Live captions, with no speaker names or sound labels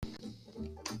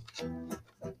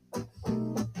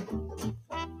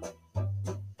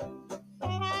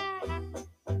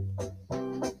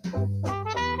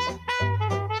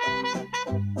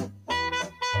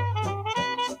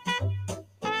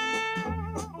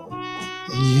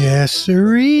Yes,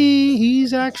 sirree.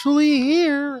 He's actually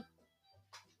here.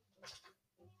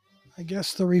 I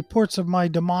guess the reports of my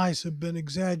demise have been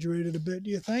exaggerated a bit,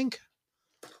 do you think?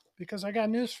 Because I got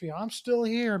news for you. I'm still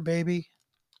here, baby.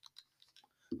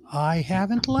 I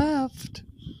haven't left.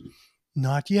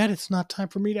 Not yet. It's not time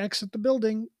for me to exit the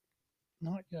building.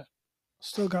 Not yet.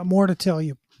 Still got more to tell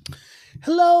you.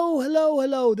 Hello, hello,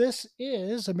 hello. This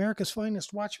is America's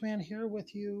Finest Watchman here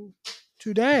with you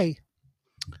today.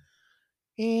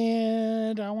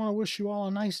 And I want to wish you all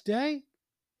a nice day.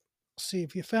 See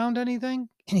if you found anything,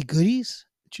 any goodies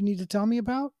that you need to tell me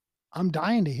about. I'm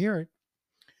dying to hear it.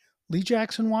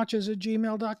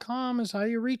 LeeJacksonWatches@gmail.com is how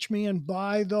you reach me. And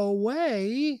by the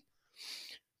way,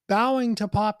 bowing to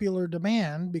popular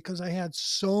demand, because I had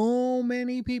so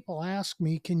many people ask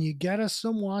me, can you get us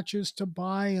some watches to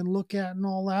buy and look at and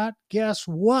all that? Guess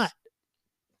what?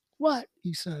 What?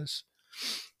 He says,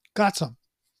 got some.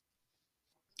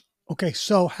 Okay,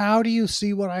 so how do you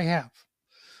see what I have?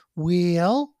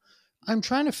 Well, I'm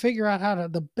trying to figure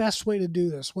out the best way to do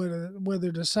this,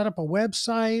 whether to set up a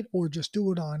website or just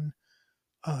do it on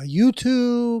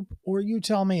YouTube, or you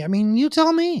tell me. I mean, you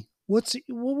tell me what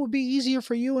would be easier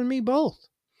for you and me both.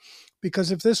 Because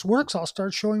if this works, I'll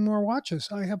start showing more watches.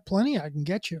 I have plenty I can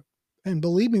get you, and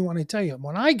believe me when I tell you,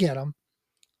 when I get them,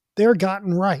 they're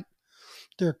gotten right.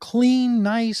 They're clean,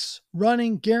 nice,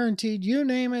 running, guaranteed. You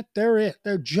name it, they're it.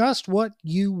 They're just what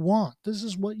you want. This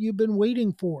is what you've been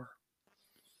waiting for.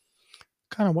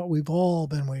 Kind of what we've all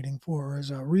been waiting for is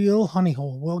a real honey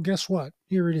hole. Well, guess what?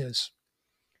 Here it is.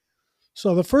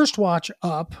 So the first watch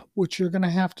up, which you're going to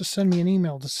have to send me an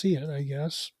email to see it, I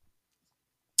guess.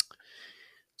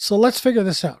 So let's figure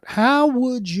this out. How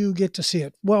would you get to see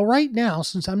it? Well, right now,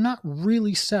 since I'm not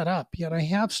really set up yet, I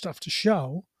have stuff to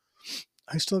show.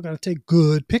 I still got to take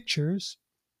good pictures.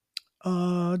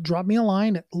 Drop me a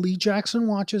line at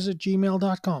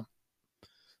LeeJacksonWatches@gmail.com.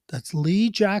 That's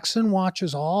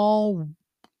LeeJacksonWatches, all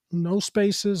no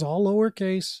spaces, all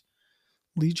lowercase.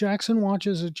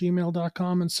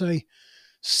 LeeJacksonWatches@gmail.com and say,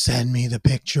 send me the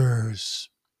pictures.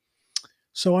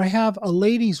 So I have a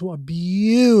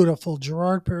beautiful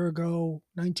Gerard Perregaux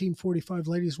 1945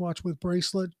 ladies watch with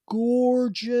bracelet.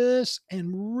 Gorgeous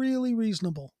and really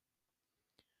reasonable.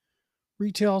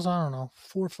 Retails, I don't know,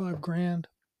 $4 or $5 grand.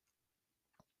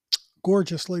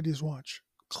 Gorgeous ladies watch.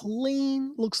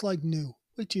 Clean, looks like new.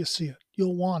 Wait till you see it.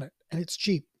 You'll want it, and it's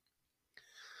cheap.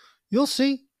 You'll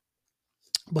see.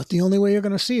 But the only way you're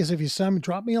going to see is if you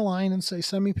drop me a line and say,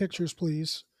 send me pictures,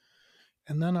 please.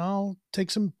 And then I'll take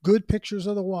some good pictures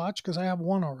of the watch because I have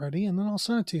one already, and then I'll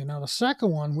send it to you. Now, the second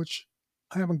one, which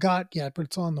I haven't got yet, but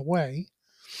it's on the way,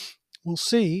 we'll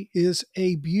see, is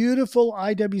a beautiful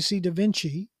IWC Da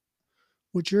Vinci,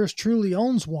 which yours truly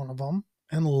owns one of them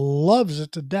and loves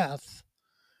it to death.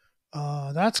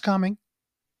 That's coming.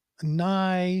 A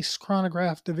nice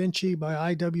chronograph Da Vinci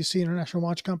by IWC International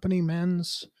Watch Company,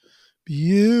 men's.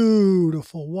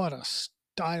 Beautiful. What a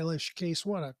stylish case.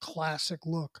 What a classic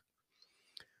look.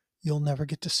 You'll never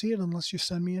get to see it unless you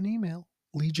send me an email.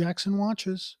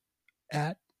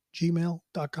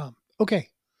 LeeJacksonWatches@gmail.com. Okay,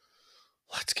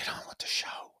 let's get on with the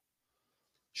show.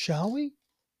 Shall we?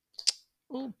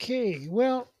 Okay,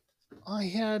 well, I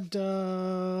had,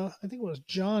 I think it was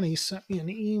Johnny sent me an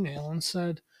email and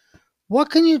said, what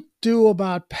can you do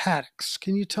about Pateks?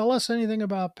 Can you tell us anything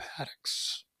about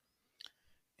Pateks?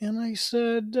 And I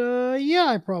said, yeah,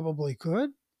 I probably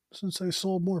could, since I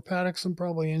sold more Pateks than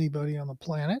probably anybody on the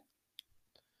planet,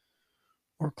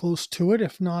 or close to it,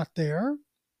 if not there.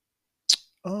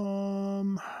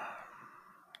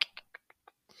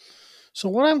 So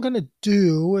what I'm going to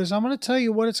do is I'm going to tell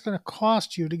you what it's going to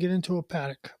cost you to get into a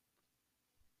Patek,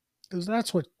 because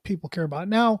that's what people care about.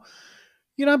 Now,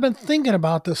 I've been thinking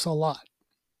about this a lot,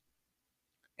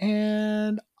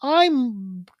 and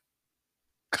I'm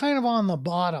kind of on the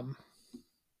bottom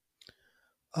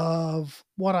of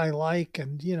what I like.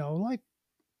 And,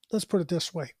 let's put it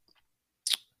this way.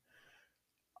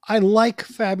 I like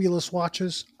fabulous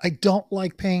watches. I don't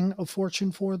like paying a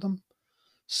fortune for them.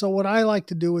 So what I like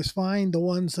to do is find the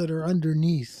ones that are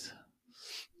underneath,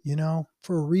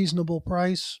 for a reasonable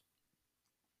price.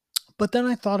 But then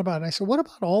I thought about it. I said, what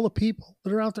about all the people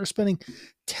that are out there spending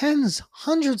tens,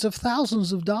 hundreds of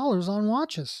thousands of dollars on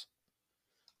watches?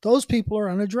 Those people are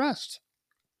unaddressed.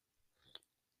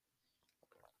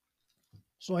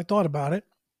 So I thought about it.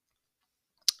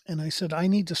 And I said, I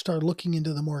need to start looking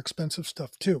into the more expensive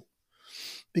stuff too.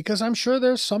 Because I'm sure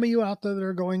there's some of you out there that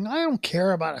are going, I don't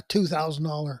care about a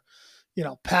 $2,000,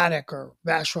 Patek or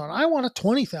Vacheron. I want a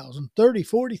 $20,000, $30,000,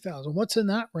 $40,000. What's in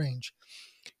that range?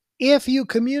 If you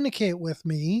communicate with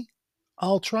me,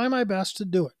 I'll try my best to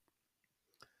do it.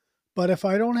 But if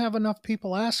I don't have enough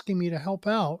people asking me to help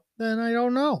out, then I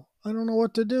don't know. I don't know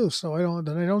what to do. So I don't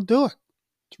do it.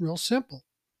 It's real simple.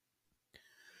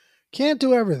 Can't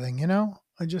do everything, you know?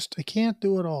 I can't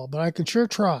do it all, but I can sure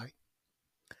try.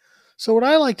 So what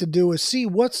I like to do is see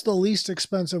what's the least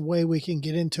expensive way we can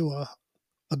get into a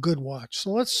good watch.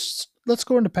 So let's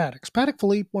go into Pateks. Patek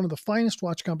Philippe, one of the finest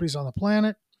watch companies on the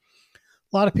planet.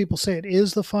 A lot of people say it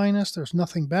is the finest. There's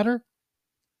nothing better.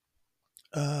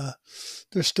 Uh,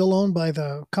 they're still owned by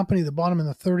the company that bought them in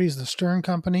the 30s, the Stern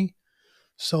Company.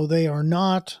 So they are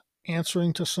not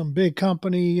answering to some big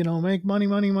company, make money,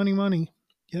 money, money, money.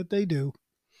 Yet they do.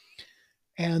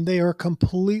 And they are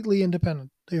completely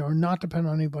independent. They are not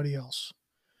dependent on anybody else.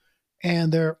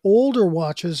 And their older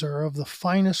watches are of the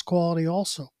finest quality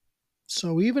also.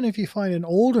 So even if you find an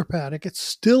older Patek, it's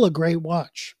still a great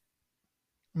watch.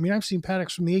 I mean, I've seen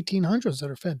Pateks from the 1800s that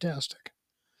are fantastic.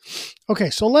 Okay,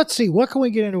 so let's see. What can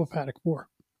we get into a Patek for?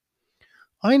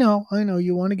 I know.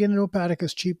 You want to get into a Patek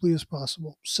as cheaply as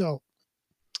possible. So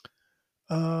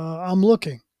I'm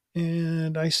looking,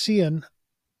 and I see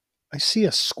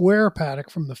a square Patek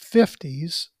from the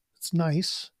 50s. It's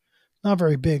nice. Not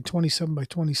very big. 27 by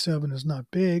 27 is not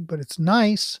big, but it's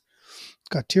nice. It's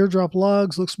got teardrop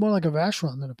lugs. Looks more like a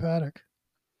Vacheron than a Patek.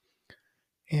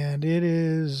 And it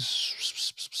is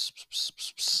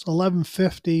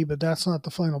 $11.50, but that's not the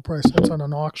final price. That's on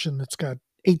an auction that's got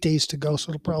 8 days to go,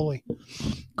 so it'll probably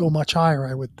go much higher,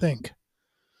 I would think.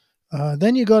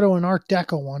 Then you go to an Art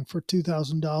Deco one for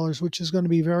 $2,000, which is going to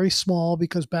be very small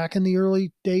because back in the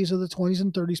early days of the 20s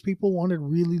and 30s, people wanted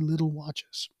really little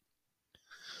watches.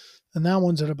 And that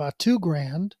one's at about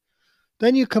 $2,000.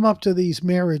 Then you come up to these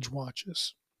marriage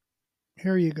watches.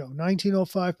 Here you go.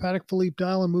 1905 Patek Philippe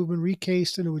dial and movement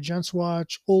recased into a gents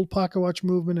watch, old pocket watch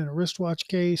movement in a wristwatch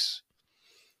case.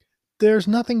 There's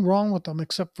nothing wrong with them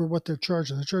except for what they're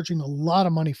charging. They're charging a lot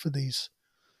of money for these.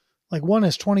 Like one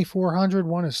is $2,400,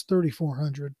 one is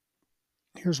 $3,400.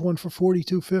 Here's one for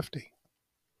 $4,250.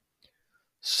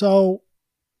 So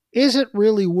is it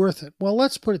really worth it? Well,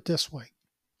 let's put it this way.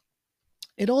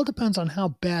 It all depends on how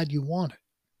bad you want it,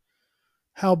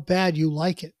 how bad you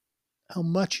like it, how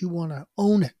much you want to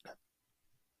own it.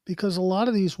 Because a lot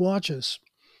of these watches,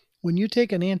 when you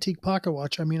take an antique pocket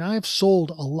watch, I mean, I've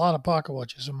sold a lot of pocket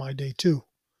watches in my day too.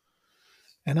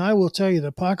 And I will tell you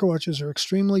that pocket watches are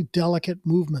extremely delicate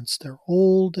movements. They're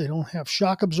old. They don't have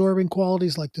shock absorbing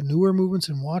qualities like the newer movements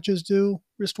in watches do,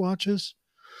 wristwatches.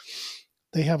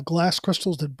 They have glass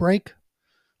crystals that break.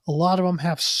 A lot of them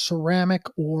have ceramic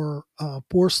or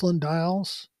porcelain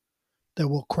dials that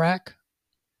will crack.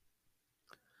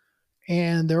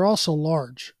 And they're also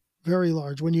large, very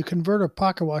large. When you convert a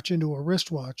pocket watch into a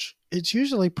wristwatch, it's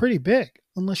usually pretty big,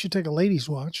 unless you take a lady's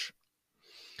watch.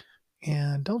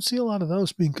 And don't see a lot of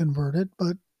those being converted,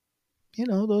 but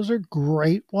those are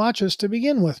great watches to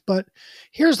begin with. But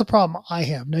here's the problem I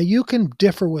have. Now, you can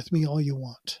differ with me all you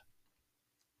want.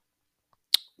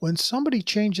 When somebody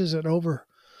changes it over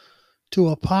to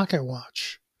a pocket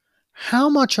watch, how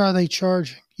much are they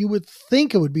charging? You would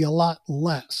think it would be a lot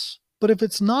less. But if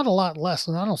it's not a lot less,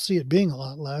 and I don't see it being a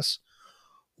lot less,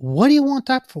 what do you want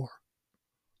that for?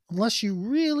 Unless you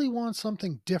really want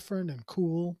something different and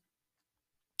cool.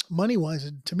 Money-wise,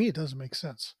 to me, it doesn't make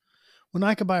sense. When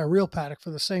I could buy a real Patek for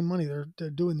the same money they're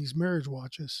doing these marriage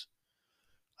watches,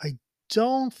 I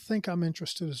don't think I'm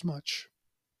interested as much.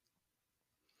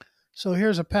 So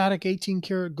here's a Patek 18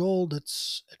 karat gold.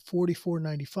 It's at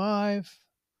 $44.95.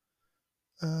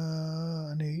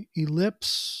 An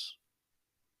Ellipse,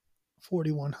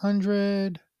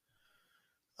 $4,100.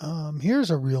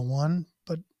 Here's a real one,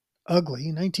 but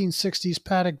ugly. 1960s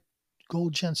Patek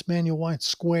Gold Gents Manual Wine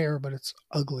Square, but it's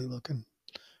ugly looking.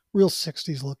 Real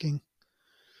 60s looking.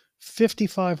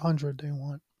 $5,500 they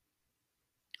want.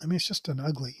 I mean, it's just an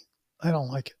ugly. I don't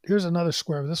like it. Here's another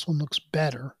square. This one looks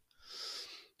better.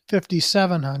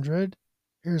 $5,700.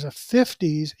 Here's a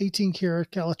 50s 18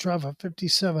 karat Calatrava,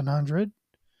 $5,700.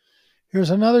 Here's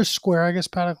another square. I guess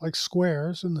Patek likes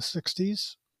squares in the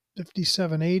 60s.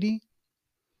 $5,780.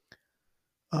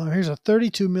 Here's a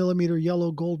 32 millimeter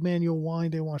yellow gold manual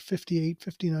wine. They want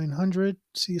 $5,900.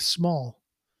 See, it's small.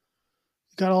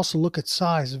 You got to also look at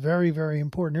size. Very, very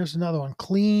important. Here's another one.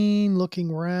 Clean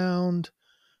looking round.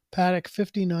 Patek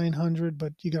 $5,900,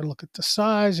 but you got to look at the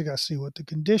size. You got to see what the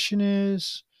condition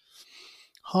is.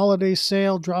 Holiday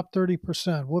sale dropped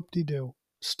 30%. Whoop-de-doo.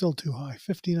 Still too high.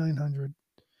 $5,900.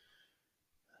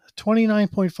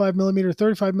 29.5 millimeter,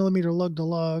 35 millimeter lug to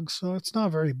lug, so it's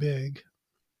not very big.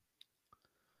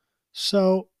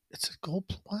 So it's a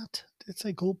gold. What? Did it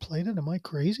say gold plated? Am I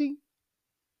crazy?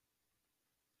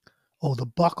 Oh, the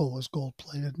buckle was gold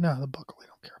plated. No, the buckle we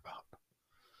don't care about.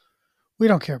 We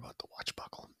don't care about the watch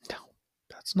buckle. No,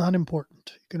 that's not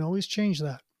important. You can always change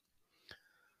that.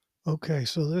 Okay,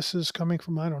 so this is coming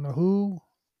from I don't know who.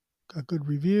 Got good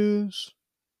reviews.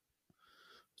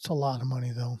 It's a lot of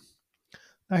money though.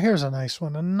 Now here's a nice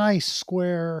one. A nice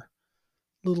square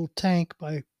little tank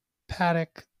by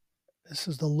Paddock. This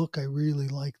is the look. I really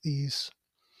like these.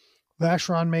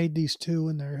 Vacheron made these too,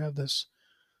 and they have this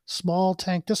small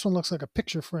tank. This one looks like a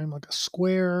picture frame, like a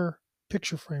square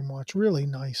picture frame watch. Really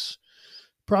nice.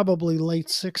 Probably late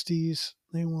 60s.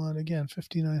 They want, again,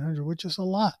 5,900, which is a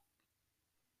lot.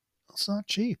 It's not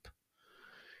cheap.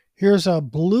 Here's a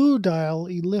blue dial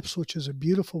Ellipse, which is a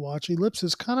beautiful watch. Ellipse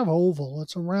is kind of oval.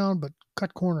 It's a round, but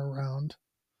cut corner round.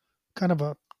 Kind of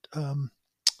a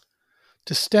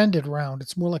distended round.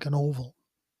 It's more like an oval.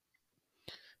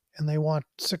 And they want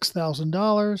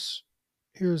 $6,000.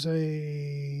 Here's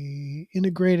a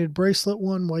integrated bracelet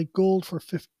one, white gold for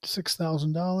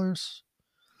 $6,000.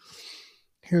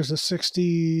 Here's a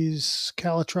 60s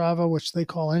Calatrava, which they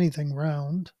call anything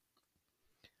round.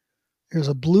 Here's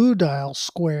a blue dial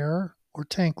square or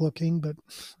tank looking, but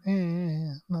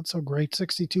not so great.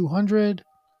 6,200.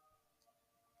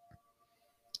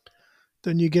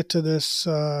 Then you get to this.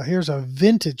 Here's a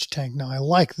vintage tank. Now I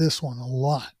like this one a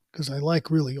lot because I like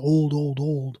really old.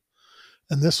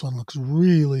 And this one looks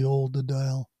really old, the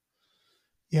dial.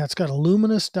 Yeah, it's got a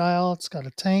luminous dial. It's got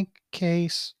a tank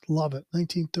case. Love it.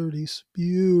 1930s.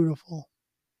 Beautiful.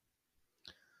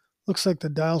 Looks like the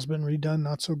dial's been redone.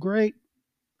 Not so great.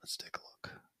 Let's take a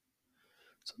look.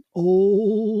 It's an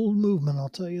old movement, I'll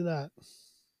tell you that.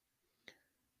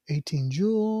 18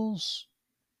 jewels.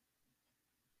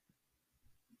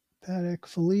 Patek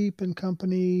Philippe and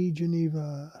Company,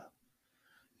 Geneva.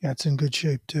 Yeah, it's in good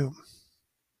shape too.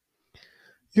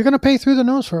 You're going to pay through the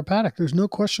nose for a Patek. There's no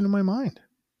question in my mind.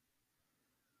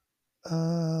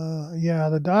 Yeah,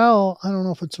 the dial, I don't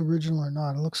know if it's original or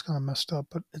not. It looks kind of messed up,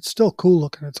 but it's still cool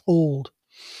looking. It's old.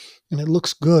 And it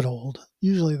looks good old.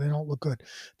 Usually they don't look good.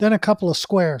 Then a couple of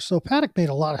squares. So Patek made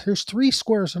a lot of, here's 3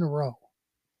 squares in a row.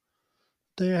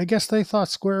 I guess they thought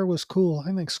square was cool.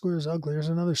 I think square is ugly. There's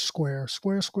another square.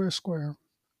 Square.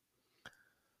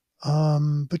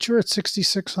 But you're at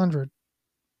 6,600.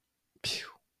 Phew.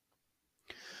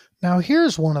 Now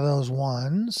here's one of those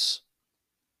ones.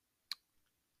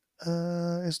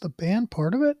 Is the band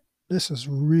part of it? This is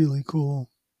really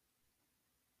cool.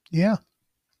 Yeah.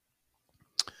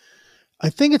 I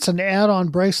think it's an add-on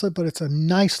bracelet, but it's a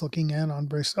nice looking add-on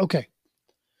bracelet. Okay.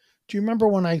 Do you remember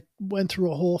when I went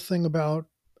through a whole thing about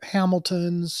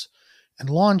Hamiltons and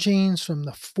Longines from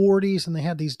the 40s and they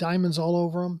had these diamonds all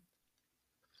over them?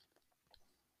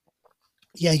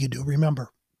 Yeah, you do remember.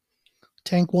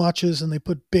 Tank watches, and they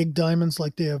put big diamonds,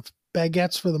 like they have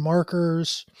baguettes for the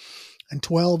markers, and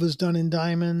 12 is done in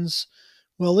diamonds.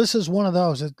 Well, this is one of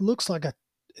those. It looks like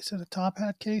is it a top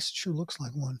hat case? It sure looks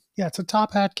like one. Yeah, it's a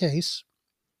top hat case,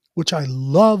 which I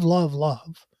love.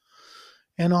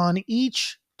 And on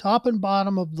each top and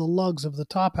bottom of the lugs of the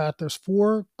top hat, there's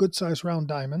 4 good-sized round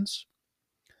diamonds.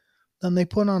 Then they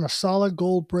put on a solid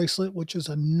gold bracelet, which is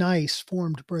a nice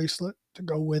formed bracelet to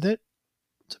go with it.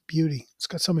 It's a beauty. It's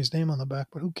got somebody's name on the back,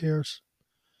 but who cares?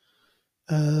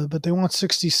 But they want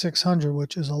 6,600,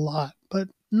 which is a lot, but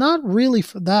not really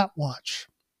for that watch.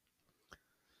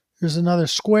 Here's another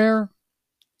square.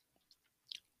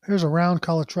 Here's a round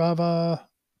Calatrava.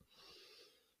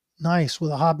 Nice,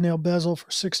 with a hobnail bezel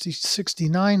for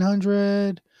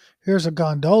 6,900. Here's a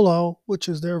Gondolo, which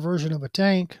is their version of a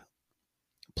tank.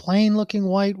 Plain looking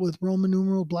white with Roman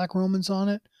numeral black Romans on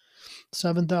it.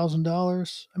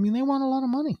 $7,000. I mean, they want a lot of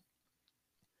money.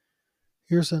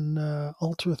 Here's an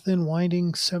ultra thin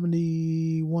winding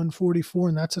 7144,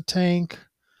 and that's a tank.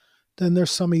 Then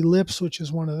there's some Ellipse, which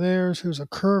is one of theirs. Here's a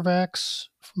Curve X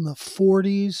from the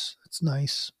 40s. That's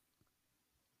nice.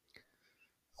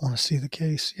 I want to see the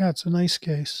case. Yeah, it's a nice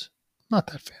case. Not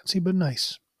that fancy, but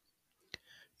nice.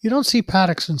 You don't see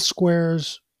Pateks and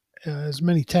squares, as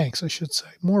many tanks, I should say.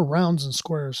 More rounds and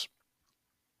squares.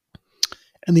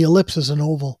 And the Ellipse is an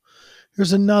oval.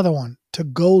 Here's another one.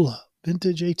 Tagola,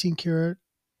 vintage 18 karat,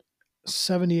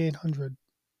 7,800.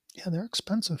 Yeah, they're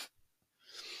expensive.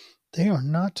 They are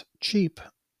not cheap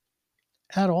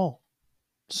at all.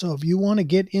 So if you want to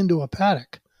get into a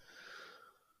Patek,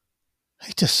 I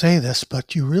hate to say this,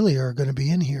 but you really are going to be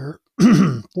in here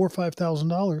 $4,000 or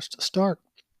 $5,000 to start.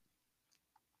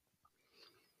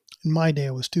 In my day,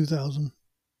 it was $2,000.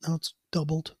 Now it's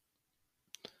doubled.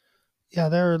 Yeah,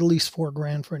 they're at least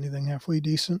 $4,000 for anything halfway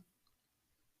decent.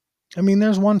 I mean,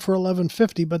 there's one for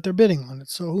 $1,150, but they're bidding on it,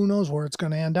 so who knows where it's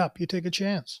going to end up. You take a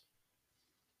chance.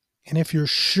 And if you're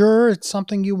sure it's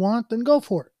something you want, then go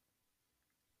for it.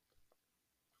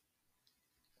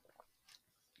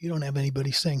 You don't have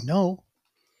anybody saying no.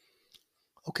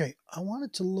 Okay, I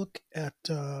wanted to look at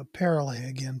Parallel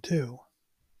again too.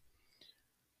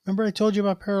 Remember I told you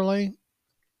about Parallel?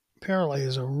 Parallel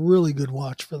is a really good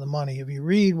watch for the money. If you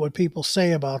read what people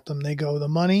say about them, they go, the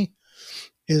money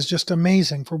is just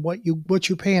amazing for what you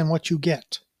pay and what you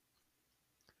get.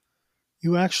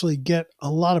 You actually get a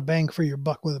lot of bang for your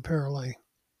buck with a Parallel.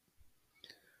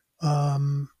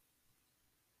 Um,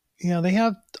 they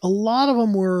have a lot of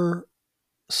them were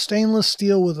stainless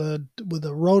steel with a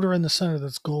rotor in the center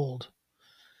that's gold.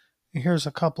 Here's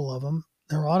a couple of them.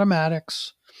 They're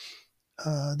automatics.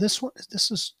 This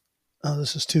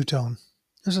is two tone.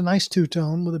 There's a nice two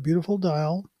tone with a beautiful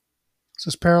dial. It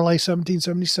says Parallel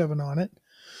 1777 on it,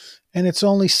 and it's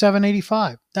only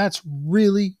 $785. That's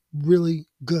really, really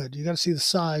good. You got to see the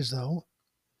size though.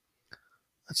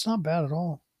 That's not bad at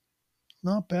all.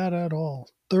 Not bad at all.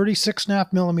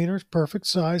 36.5 millimeters, perfect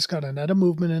size. Got a net of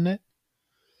movement in it.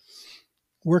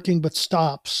 Working but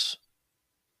stops.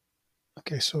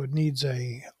 Okay, so it needs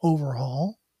a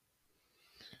overhaul.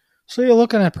 So you're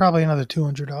looking at probably another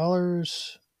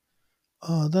 $200.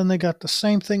 Then they got the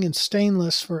same thing in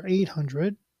stainless for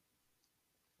 $800.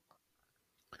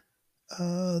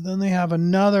 Then they have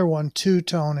another one,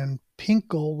 two-tone in pink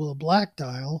gold with a black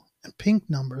dial and pink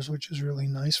numbers, which is really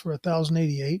nice for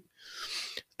 $1,088.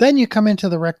 Then you come into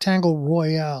the Rectangle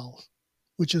Royale,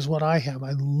 which is what I have.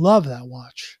 I love that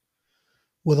watch.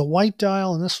 With a white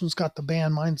dial, and this one's got the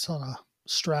band. Mine's on a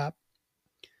strap.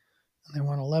 And they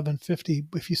want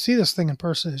 $1,150. If you see this thing in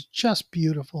person, it's just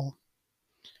beautiful.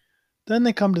 Then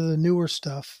they come to the newer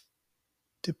stuff.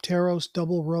 Dipteros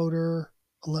double rotor,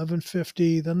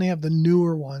 $1,150. Then they have the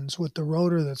newer ones with the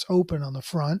rotor that's open on the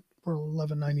front for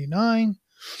 $1,199.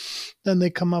 Then they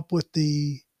come up with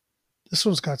this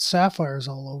one's got sapphires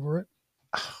all over it.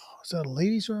 Oh, is that a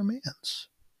lady's or a man's?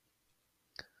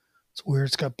 It's weird.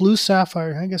 It's got blue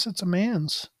sapphire. I guess it's a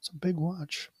man's. It's a big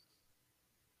watch.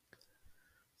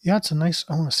 Yeah, it's a nice.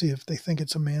 I want to see if they think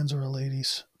it's a man's or a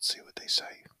lady's. Let's see what they say.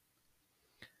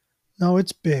 No,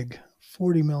 it's big.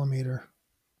 40 millimeter.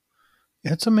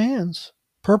 Yeah, it's a man's.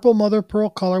 Purple mother of pearl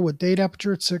color with date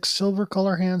aperture at 6, silver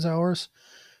color hands hours.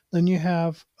 Then you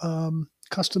have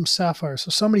custom sapphires.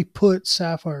 So somebody put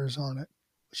sapphires on it,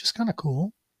 which is kind of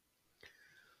cool.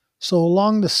 So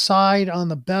along the side on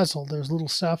the bezel, there's little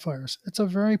sapphires. It's a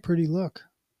very pretty look.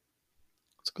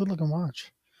 It's a good looking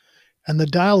watch. And the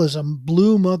dial is a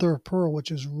blue mother of pearl,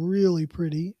 which is really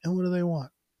pretty. And what do they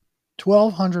want?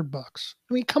 $1,200.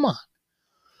 I mean, come on.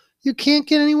 You can't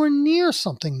get anywhere near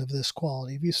something of this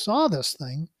quality. If you saw this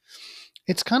thing,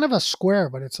 it's kind of a square,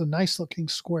 but it's a nice looking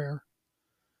square.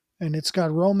 And it's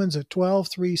got Romans at 12,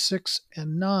 3, 6,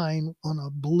 and 9 on a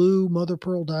blue mother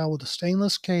pearl dial with a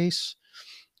stainless case.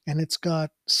 And it's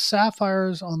got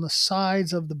sapphires on the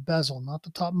sides of the bezel, not the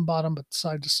top and bottom, but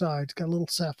side to side. It's got little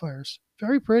sapphires.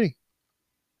 Very pretty.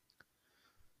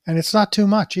 And it's not too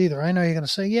much either. I know you're going to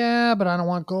say, yeah, but I don't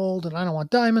want gold and I don't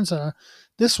want diamonds.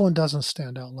 This one doesn't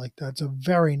stand out like that. It's a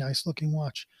very nice looking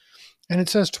watch. And it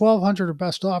says 1,200 or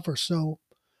best offer. So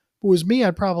if it was me,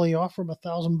 I'd probably offer them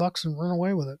 $1,000 and run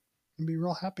away with it and be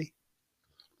real happy.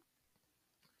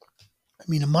 I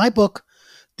mean, in my book,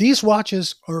 these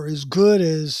watches are as good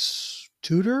as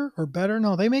Tudor or better.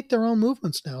 No, they make their own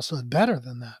movements now, so it's better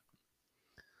than that.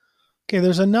 Okay,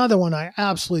 there's another one I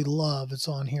absolutely love. It's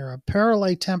on here. A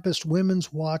Parallel Tempest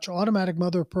women's watch, automatic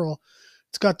mother of pearl.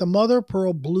 It's got the mother of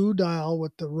pearl blue dial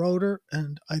with the rotor,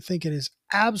 and I think it is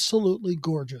absolutely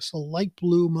gorgeous. A light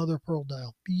blue mother of pearl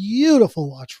dial. Beautiful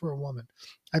watch for a woman.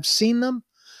 I've seen them.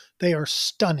 They are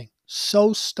stunning.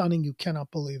 So stunning you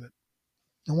cannot believe it.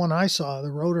 The one I saw,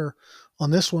 the rotor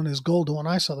on this one is gold. The one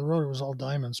I saw, the rotor was all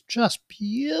diamonds. Just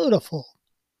beautiful.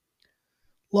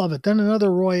 Love it. Then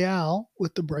another Royale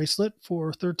with the bracelet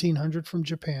for $1,300 from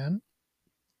Japan,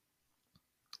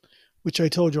 which I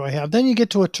told you I have. Then you get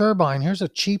to a turbine. Here's a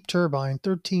cheap turbine,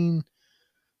 $1,300.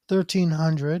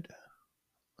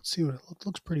 Let's see what it looks.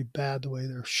 Looks pretty bad the way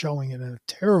they're showing it in a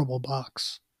terrible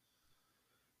box.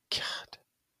 God.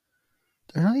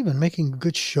 They're not even making a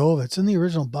good show of it. It's in the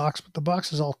original box, but the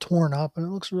box is all torn up and it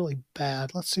looks really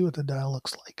bad. Let's see what the dial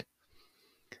looks like.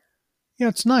 Yeah,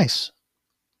 it's nice.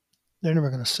 They're never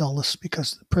going to sell this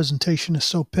because the presentation is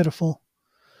so pitiful.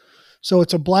 So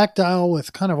it's a black dial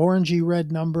with kind of orangey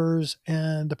red numbers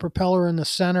and the propeller in the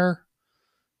center.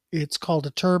 It's called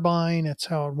a turbine. It's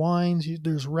how it winds.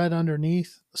 There's red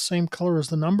underneath, the same color as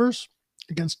the numbers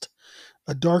against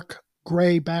a dark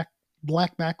gray black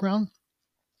background.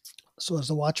 So as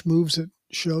the watch moves, it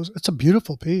shows. It's a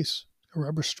beautiful piece. A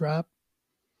rubber strap.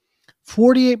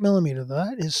 48 millimeter.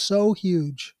 That is so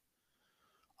huge.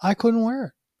 I couldn't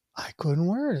wear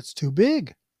it. It's too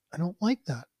big. I don't like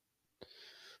that.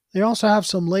 They also have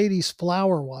some ladies'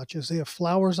 flower watches. They have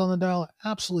flowers on the dial.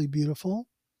 Absolutely beautiful.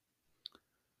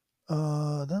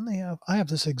 Then I have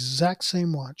this exact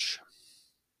same watch.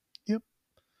 Yep.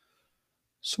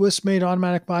 Swiss made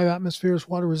automatic 5 atmospheres,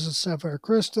 water resistant sapphire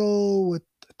crystal with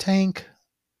a tank.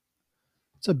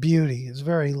 It's a beauty. It's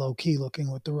very low key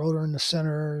looking with the rotor in the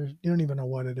center. You don't even know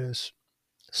what it is.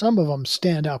 Some of them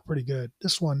stand out pretty good.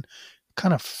 This one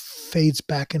kind of fades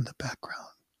back in the background.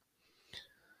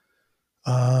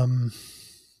 Um,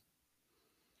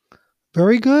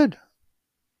 Very good.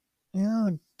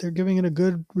 Yeah, they're giving it a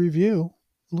good review.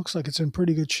 Looks like it's in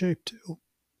pretty good shape too.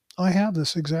 I have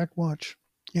this exact watch.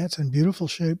 Yeah, it's in beautiful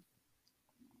shape.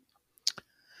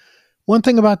 One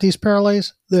thing about these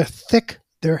paralays, they're thick,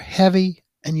 they're heavy,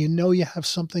 and you know you have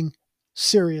something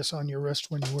serious on your wrist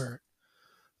when you wear it.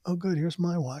 Oh, good. Here's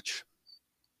my watch.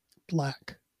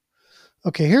 Black.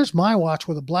 Okay, here's my watch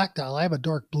with a black dial. I have a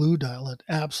dark blue dial. It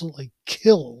absolutely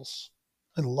kills.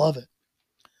 I love it.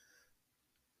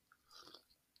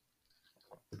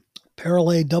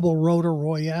 Paralay double rotor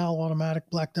Royale automatic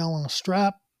black dial on a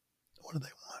strap. What do they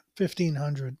want?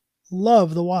 1500.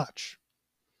 Love the watch.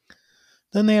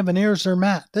 Then they have an Air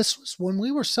Zermatt. This was when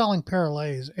we were selling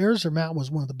Paralays. Air Zermatt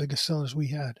was one of the biggest sellers we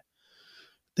had.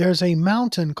 There's a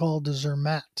mountain called the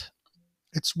Zermatt.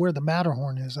 It's where the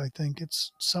Matterhorn is, I think.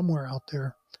 It's somewhere out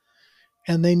there.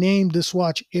 And they named this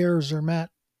watch Air Zermatt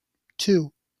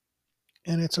 2.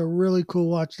 And it's a really cool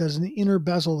watch. There's an inner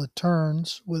bezel that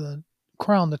turns with a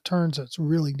crown that turns. That's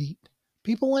really neat.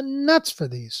 People went nuts for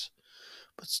these.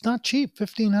 But it's not cheap,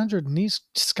 1500, and these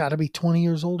just got to be 20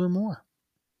 years old or more.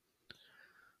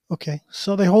 Okay,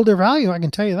 so they hold their value, I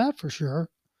can tell you that for sure.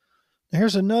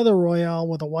 Here's another Royale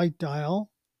with a white dial.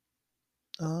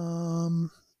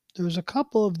 There's a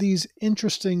couple of these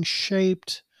interesting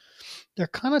shaped. They're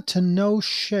kind of tonneau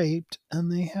shaped,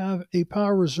 and they have a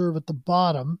power reserve at the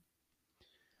bottom.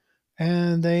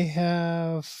 And they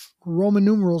have Roman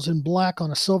numerals in black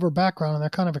on a silver background, and they're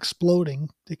kind of exploding.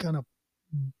 They kind of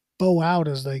bow out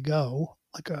as they go,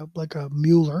 like a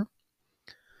Mueller.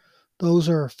 Those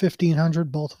are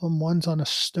 1500, both of them.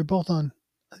 They're both on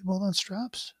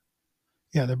straps.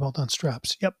 Yeah, they're both on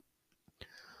straps. Yep.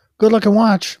 Good looking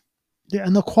watch. Yeah,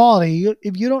 and the quality,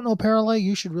 if you don't know Paralay,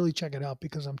 you should really check it out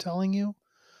because I'm telling you,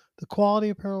 the quality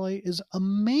of Paralay is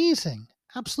amazing.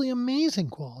 Absolutely amazing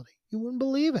quality. You wouldn't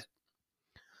believe it.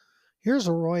 Here's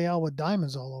a Royale with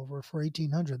diamonds all over for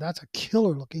 1800. That's a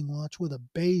killer looking watch with a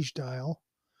beige dial.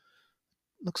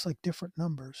 Looks like different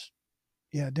numbers.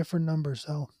 Yeah, different numbers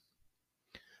though.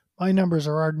 My numbers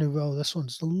are Art Nouveau. This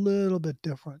one's a little bit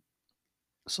different.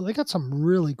 So they got some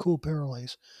really cool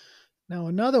Paralays. Now,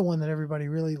 another one that everybody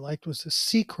really liked was the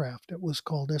Seacraft, it was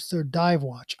called. It's their dive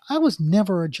watch. I was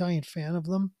never a giant fan of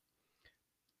them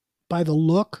by the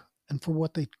look and for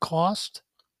what they cost.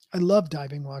 I love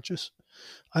diving watches.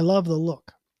 I love the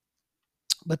look.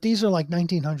 But these are like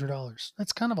 $1,900.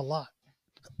 That's kind of a lot.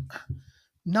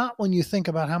 Not when you think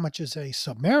about how much is a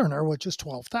Submariner, which is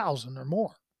 $12,000 or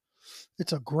more.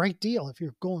 It's a great deal if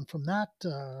you're going from that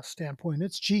standpoint.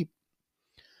 It's cheap.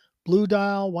 Blue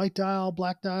dial, white dial,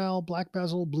 black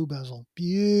bezel, blue bezel.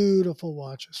 Beautiful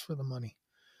watches for the money.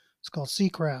 It's called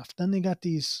Seacraft. Then they got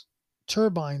these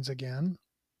turbines again.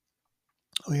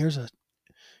 Oh, here's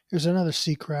another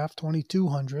Seacraft,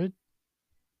 2200.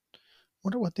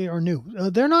 Wonder what they are new.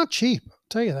 They're not cheap. I'll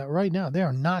tell you that right now. They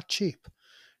are not cheap.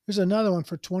 Here's another one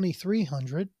for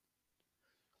 2300.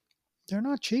 They're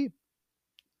not cheap.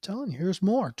 I'm telling you, here's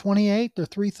more. 28, they're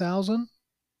 3000.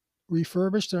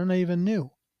 Refurbished, they're not even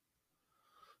new.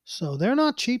 So they're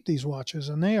not cheap, these watches,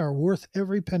 and they are worth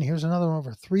every penny. Here's another one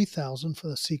over 3000 for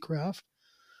the Seacraft.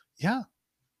 Yeah,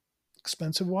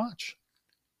 expensive watch.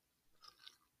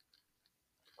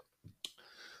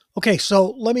 Okay,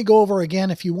 so let me go over again.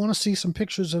 If you want to see some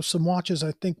pictures of some watches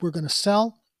I think we're going to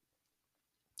sell,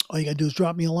 all you got to do is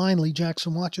drop me a line,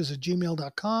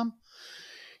 leejacksonwatches@gmail.com.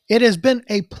 It has been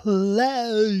a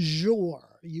pleasure.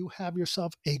 You have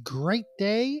yourself a great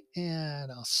day,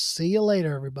 and I'll see you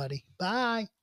later, everybody. Bye.